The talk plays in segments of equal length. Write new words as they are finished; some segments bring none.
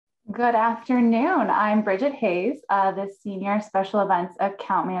Good afternoon. I'm Bridget Hayes, the Senior Special Events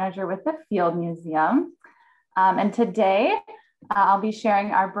Account Manager with the Field Museum. And today I'll be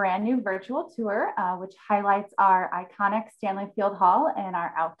sharing our brand new virtual tour, which highlights our iconic Stanley Field Hall and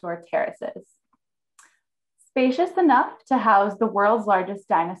our outdoor terraces. Spacious enough to house the world's largest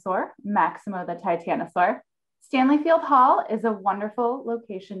dinosaur, Maximo the Titanosaur, Stanley Field Hall is a wonderful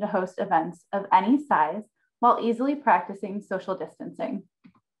location to host events of any size while easily practicing social distancing.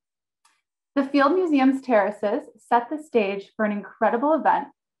 The Field Museum's terraces set the stage for an incredible event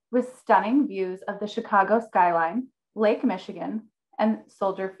with stunning views of the Chicago skyline, Lake Michigan, and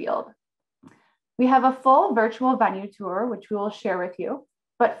Soldier Field. We have a full virtual venue tour, which we will share with you.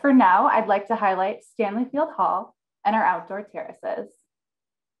 But for now, I'd like to highlight Stanley Field Hall and our outdoor terraces.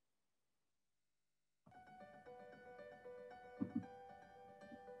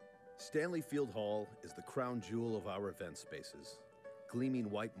 Stanley Field Hall is the crown jewel of our event spaces. Gleaming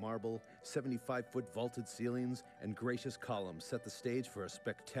white marble, 75-foot vaulted ceilings, and gracious columns set the stage for a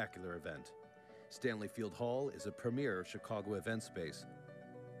spectacular event. Stanley Field Hall is a premier Chicago event space.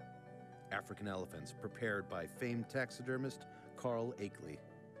 African elephants prepared by famed taxidermist Carl Akeley.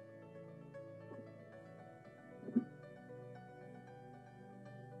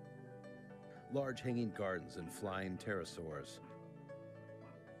 Large hanging gardens and flying pterosaurs.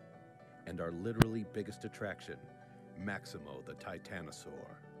 And our literally biggest attraction, Maximo the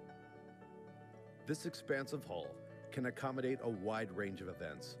Titanosaur. This expansive hall can accommodate a wide range of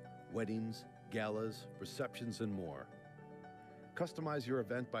events, weddings, galas, receptions, and more. Customize your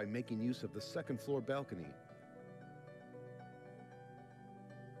event by making use of the second floor balcony.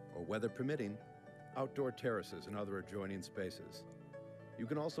 Or weather permitting, outdoor terraces and other adjoining spaces. You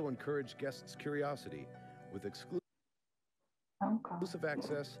can also encourage guests' curiosity with exclusive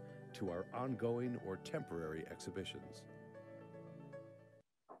access to our ongoing or temporary exhibitions.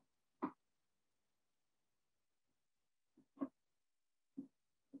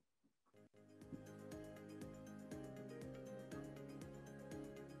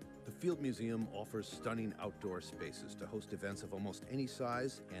 The Field Museum offers stunning outdoor spaces to host events of almost any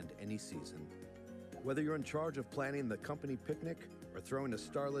size and any season. Whether you're in charge of planning the company picnic or throwing a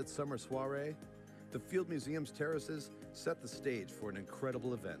starlit summer soiree, the Field Museum's terraces set the stage for an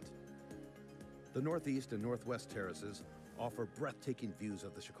incredible event. The Northeast and Northwest terraces offer breathtaking views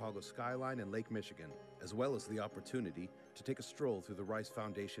of the Chicago skyline and Lake Michigan, as well as the opportunity to take a stroll through the Rice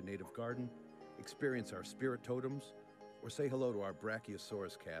Foundation Native Garden, experience our spirit totems, or say hello to our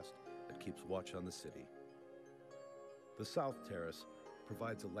Brachiosaurus cast that keeps watch on the city. The South Terrace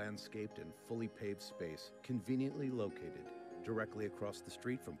provides a landscaped and fully paved space conveniently located directly across the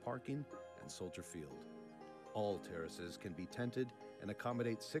street from parking and Soldier Field. All terraces can be tented and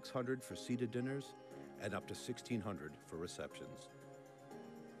accommodate 600 for seated dinners and up to 1,600 for receptions.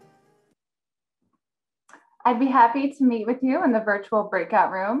 I'd be happy to meet with you in the virtual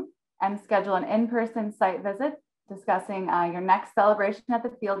breakout room and schedule an in-person site visit discussing your next celebration at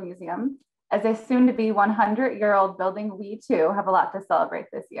the Field Museum. As a soon-to-be 100-year-old building, we too have a lot to celebrate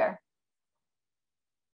this year.